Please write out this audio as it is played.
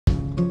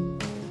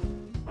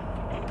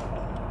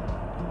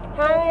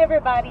Hi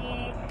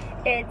everybody,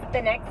 it's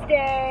the next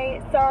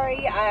day.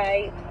 Sorry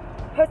I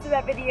posted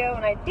that video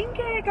and I think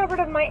I got rid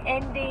of my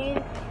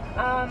ending.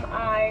 I'm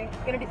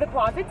gonna do the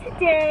closet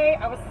today.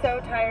 I was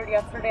so tired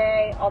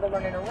yesterday, all the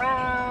running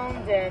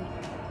around, and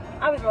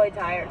I was really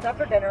tired. So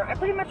after dinner, I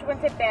pretty much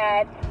went to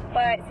bed.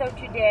 But so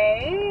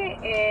today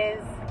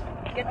is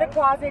get the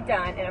closet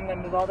done, and I'm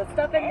gonna move all the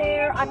stuff in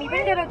there. I'm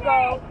even gonna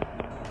go.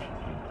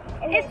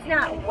 It's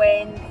not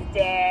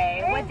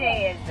Wednesday. What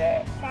day is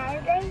it?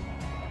 Saturday?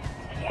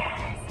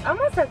 Yes,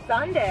 almost a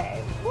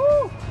Sunday.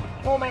 Woo!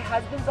 Well, my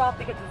husband's off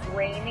because it's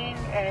raining,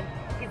 and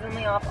he's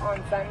only off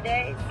on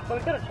Sundays. But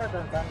we go to church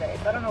on Sundays.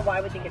 So I don't know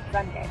why we think it's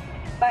Sunday.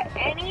 But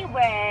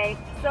anyway,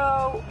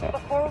 so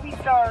before we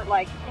start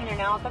like cleaning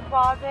out the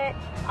closet,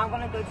 I'm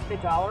gonna go to the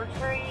Dollar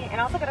Tree,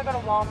 and also gonna go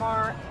to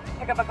Walmart,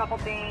 pick up a couple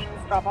things,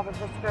 drop off a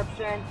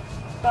prescription.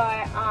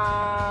 But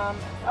I'm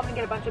gonna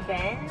get a bunch of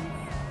bins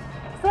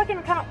so I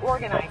can kind of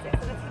organize it.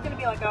 So this is gonna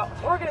be like a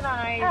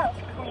organized,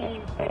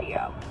 clean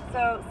video.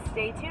 So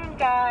stay tuned,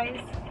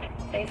 guys.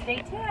 Stay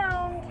tuned.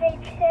 Stay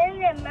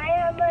tuned. Am I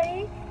have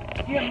money?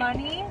 You have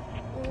money?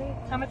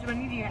 How much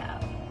money do you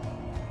have?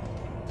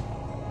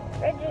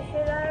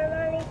 Registered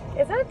money.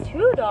 Is that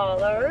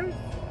 $2?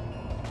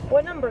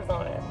 What number's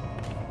on it?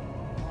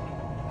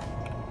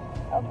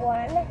 Of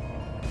one.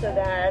 So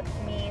that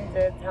means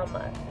it's how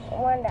much?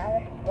 $1.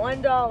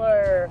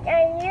 $1.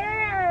 And you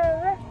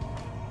have.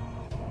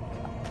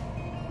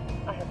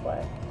 I have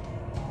what?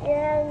 You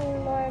have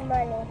more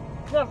money.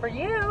 Not for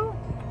you.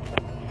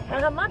 I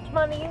don't have much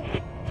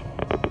money.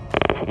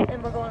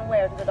 And we're going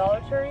where? To the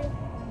Dollar Tree?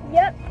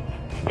 Yep.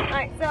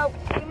 Alright, so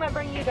we might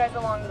bring you guys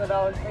along to the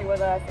Dollar Tree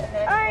with us, and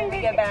then when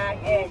we get back,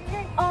 it's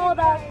all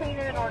about cleaning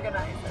and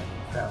organizing.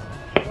 So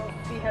we'll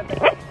see how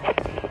that.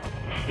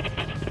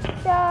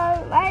 So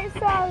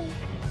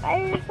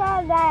I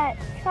saw that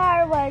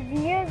car was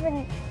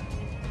using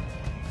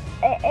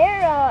an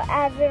arrow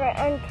as an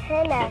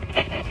antenna.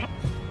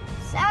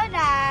 So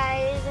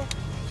guys,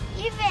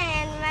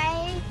 even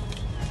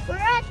we're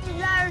at the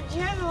Dollar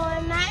General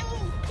and I'm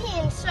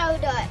being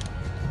soda.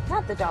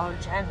 Not the Dollar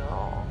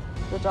General.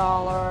 The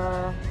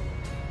Dollar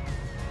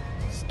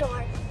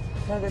Store.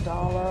 No, the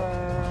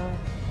Dollar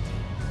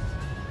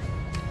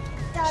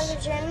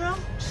General?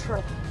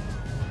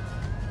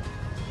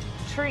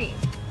 Tree.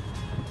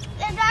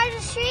 The Dollar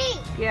Tree.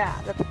 Yeah.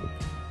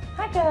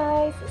 Hi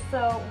guys.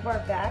 So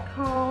we're back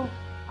home.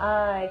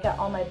 I got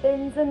all my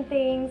bins and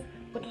things,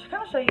 which is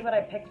kind of show you what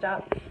I picked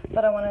up.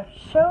 But I want to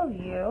show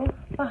you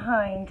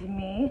behind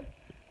me.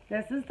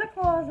 This is the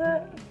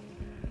closet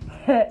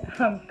that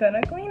I'm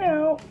gonna clean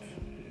out.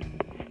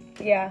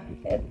 Yeah,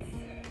 it's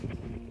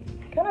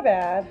kind of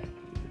bad.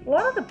 A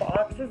lot of the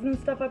boxes and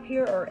stuff up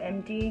here are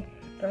empty.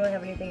 Don't really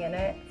have anything in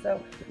it.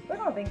 So I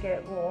don't think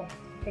it will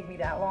take me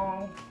that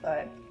long,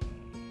 but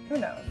who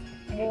knows?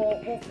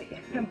 We'll see.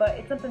 But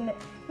it's something that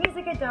needs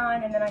to get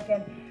done, and then I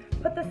can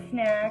put the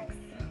snacks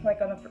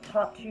like on the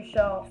top two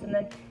shelves, and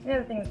then the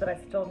other things that I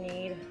still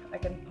need I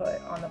can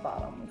put on the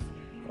bottoms.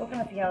 We'll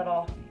kind of see how it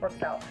all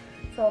works out.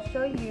 So I'll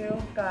show you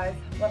guys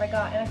what I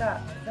got, and I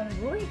got some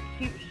really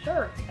cute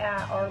shirts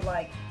at our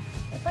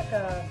it's like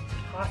a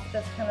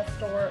hospice kind of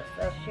store,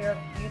 a Sheriff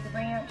Youth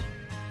Ranch.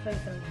 Show you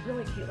some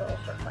really cute little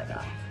shirts I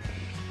got.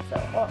 So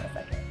hold on a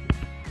second.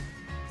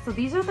 So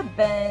these are the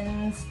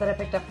bins that I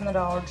picked up from the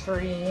Dollar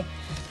Tree.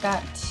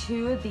 Got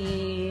two of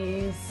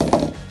these.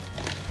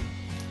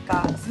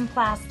 Got some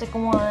plastic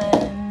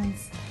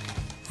ones.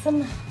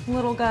 Some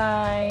little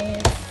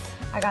guys.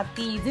 I got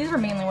these. These are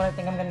mainly what I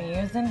think I'm going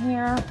to use in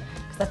here,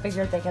 because I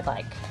figured they could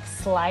like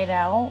slide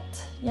out.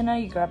 You know,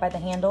 you grab by the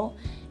handle,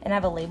 and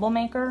have a label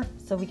maker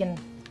so we can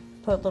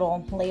put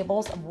little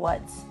labels of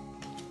what's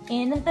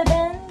in the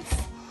bins.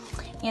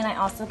 And I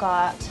also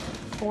got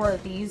 4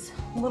 of these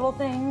little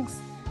things.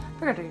 I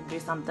figured to do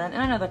something,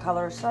 and I know the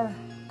colors are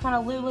kind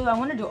of Lulu. I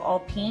want to do all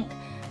pink,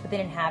 but they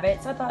didn't have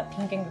it, so I thought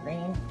pink and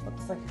green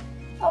looks like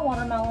a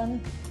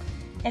watermelon.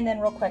 And then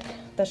real quick,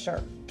 the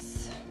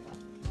shirts.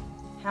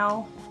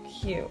 How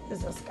cute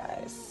is this,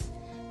 guys?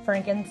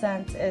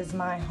 Frankincense is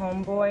my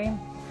homeboy,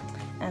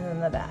 and then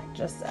the back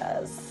just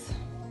says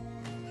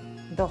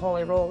the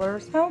Holy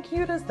Rollers. How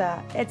cute is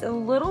that? It's a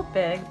little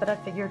big, but I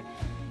figured,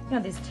 you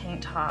know, these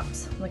tank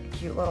tops, like a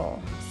cute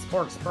little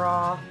sports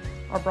bra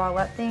or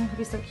bralette thing would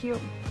be so cute.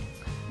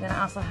 And then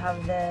I also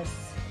have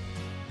this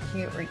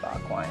cute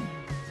Reebok one.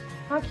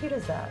 How cute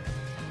is that?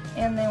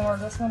 And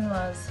this one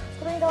was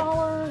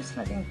 $3.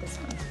 I think this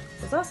one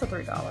was also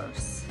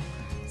 $3.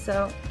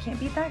 So can't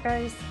beat that,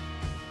 guys.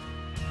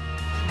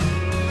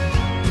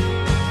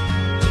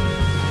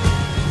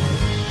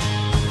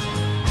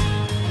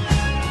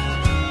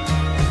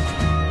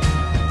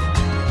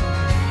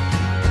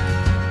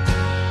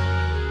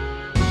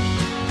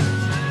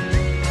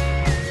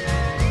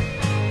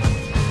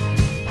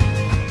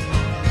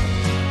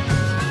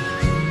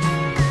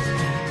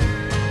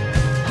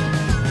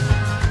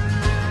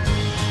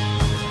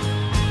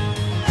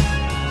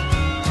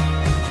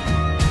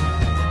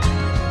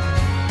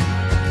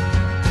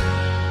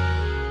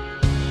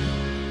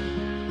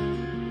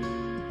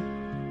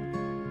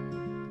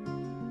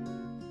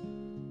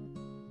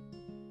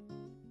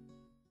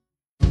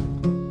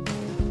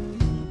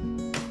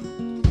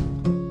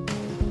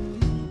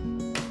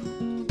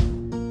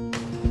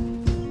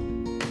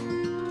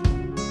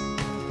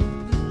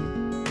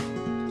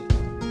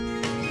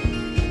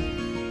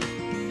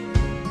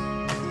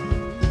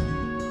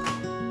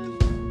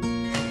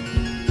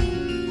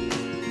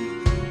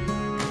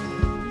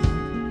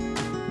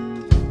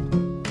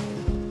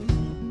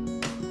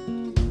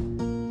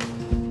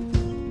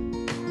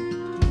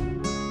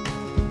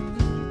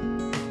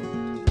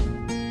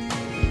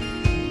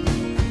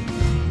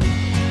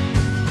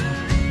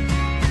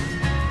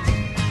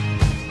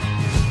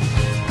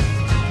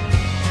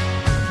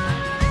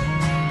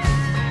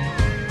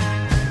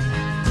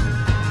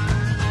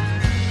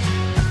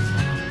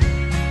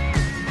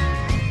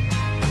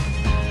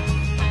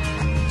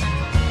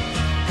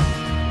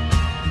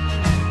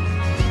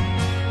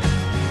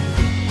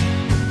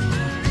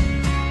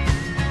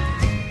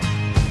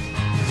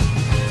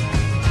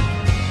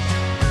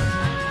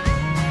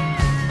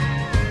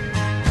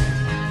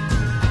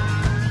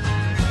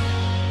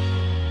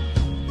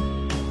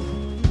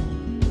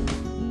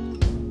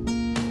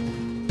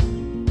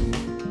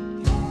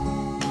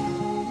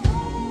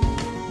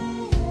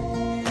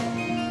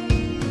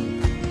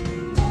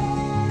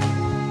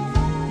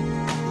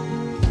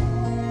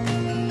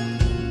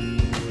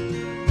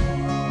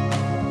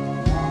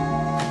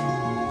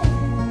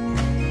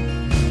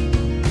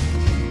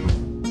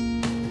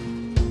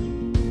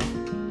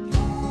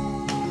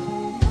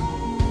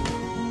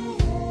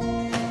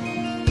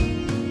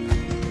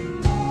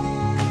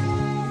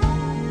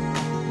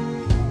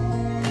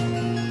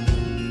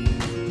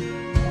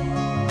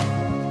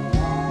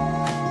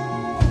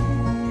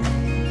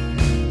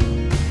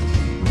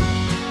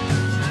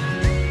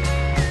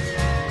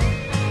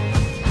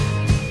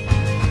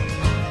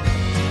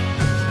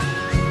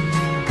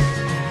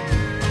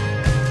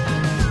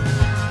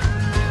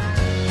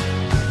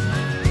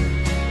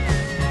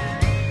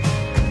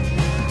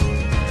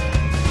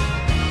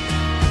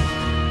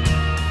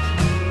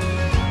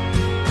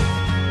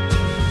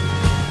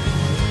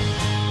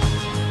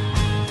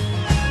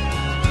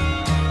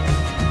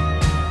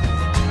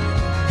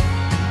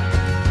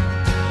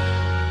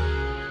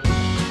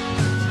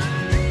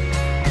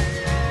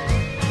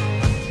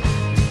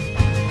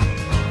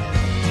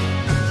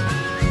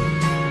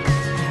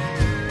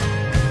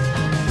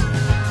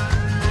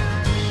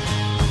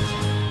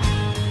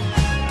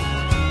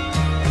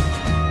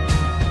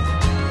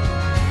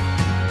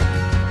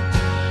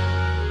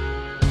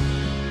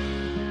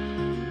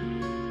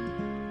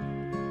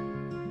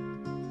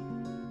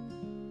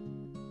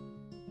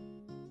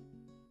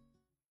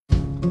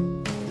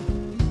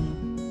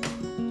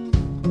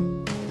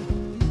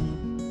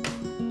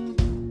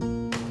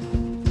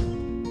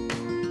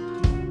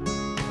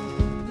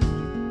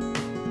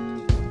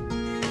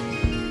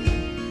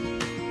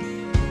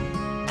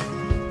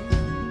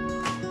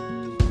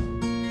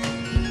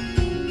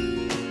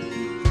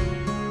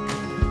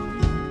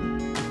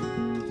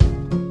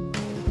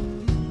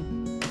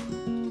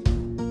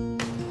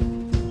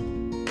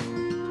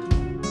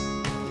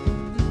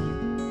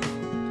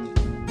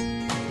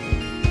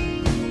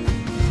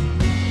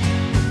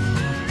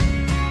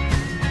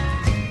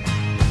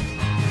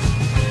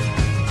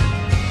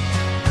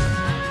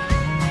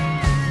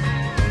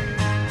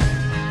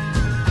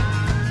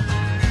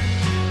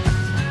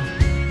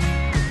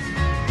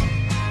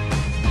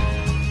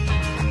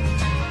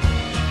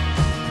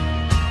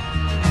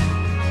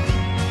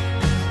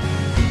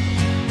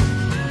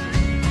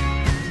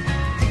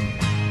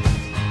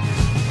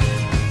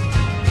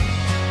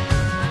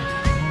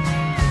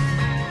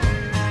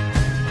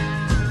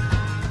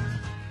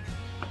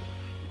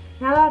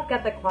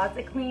 got the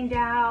closet cleaned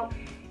out,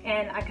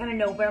 and I kind of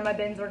know where my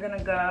bins are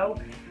gonna go.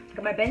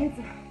 Got my bins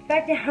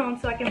back down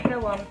so I can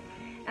fill them,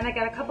 and I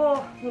got a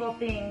couple little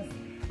things,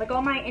 like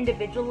all my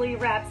individually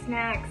wrapped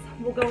snacks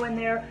will go in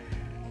there,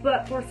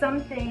 but for some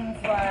things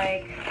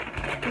like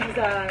these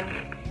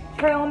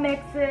trail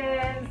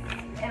mixes,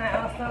 and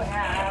I also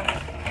have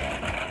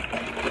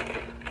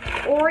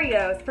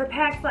Oreos. For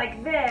packs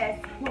like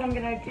this, what I'm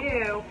gonna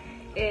do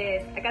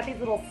is, I got these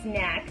little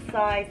snack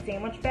size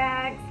sandwich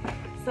bags,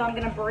 so I'm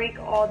gonna break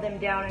all them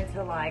down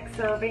into like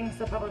servings,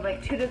 so probably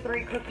like 2 to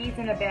 3 cookies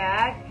in a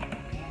bag,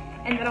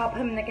 and then I'll put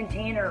them in the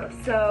container,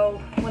 so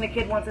when a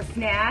kid wants a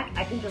snack,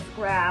 I can just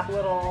grab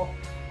little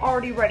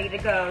already ready to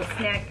go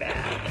snack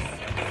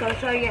bags. So I'll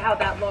show you how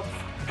that looks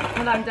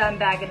when I'm done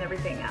bagging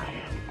everything out.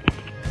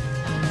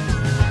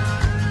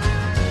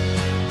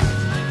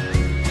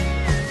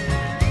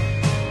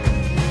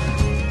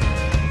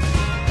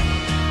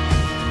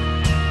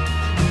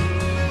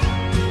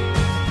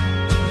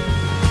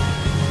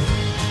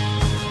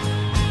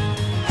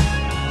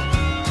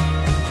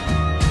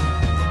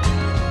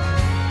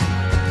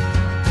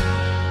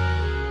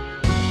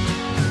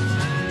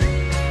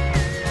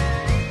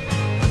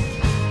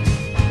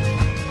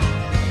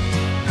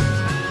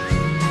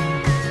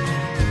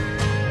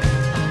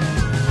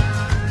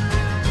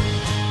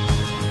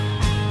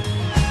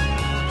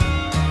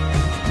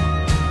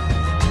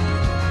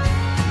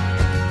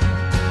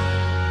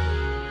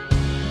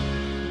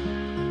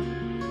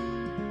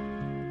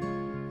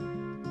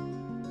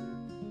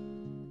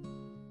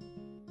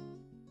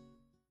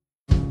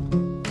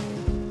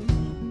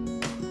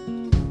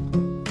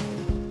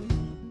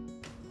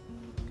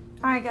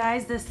 Alright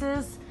guys, this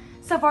is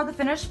so far the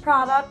finished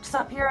product. So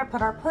up here I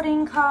put our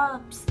pudding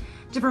cups,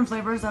 different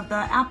flavors of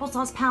the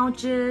applesauce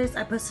pouches.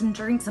 I put some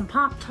drinks and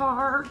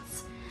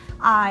Pop-Tarts.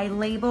 I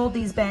labeled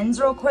these bins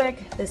real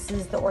quick. This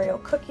is the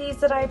Oreo cookies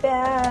that I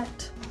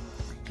bagged.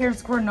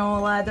 Here's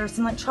granola. There's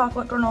some like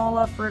chocolate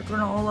granola, fruit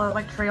granola,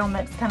 like trail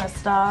mix kind of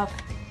stuff.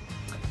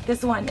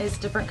 This one is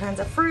different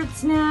kinds of fruit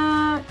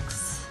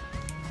snacks.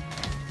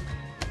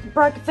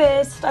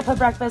 Breakfast. I put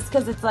breakfast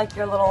because it's like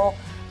your little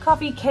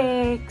coffee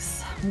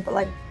cakes,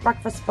 like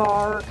breakfast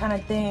bar kind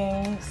of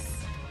things.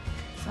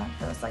 So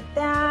it goes like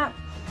that.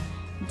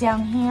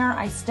 Down here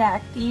I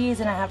stacked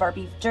these, and I have our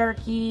beef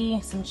jerky,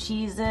 some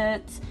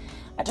Cheez-Its.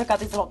 I took out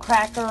these little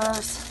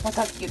crackers. Look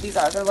how cute these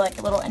are. They're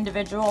like little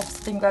individual. So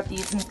you can grab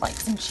these and like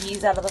some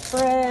cheese out of the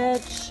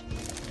fridge,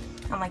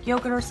 and like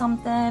yogurt or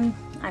something.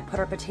 I put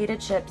our potato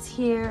chips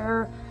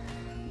here.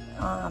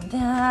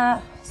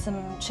 That,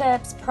 some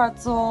chips,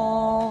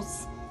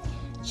 pretzels,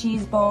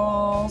 cheese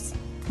balls,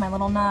 my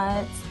little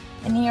nuts.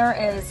 And here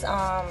is,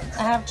 I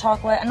have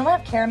chocolate. I know I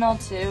have caramel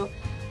too.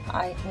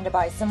 I need to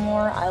buy some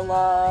more. I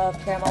love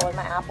caramel with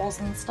my apples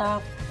and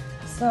stuff.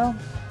 So,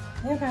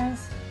 yeah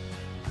guys,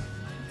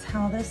 that's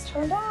how this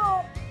turned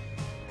out.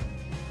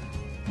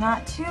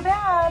 Not too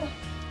bad.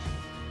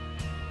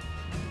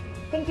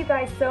 Thank you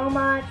guys so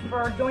much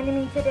for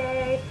joining me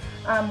today,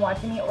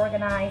 watching me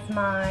organize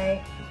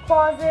my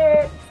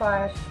closet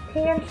 /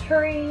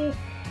 pantry.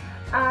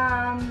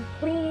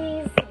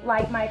 Please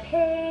like my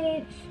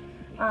page,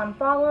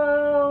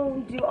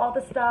 follow, do all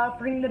the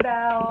stuff, ring the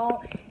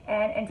bell,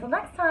 and until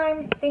next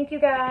time, thank you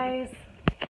guys.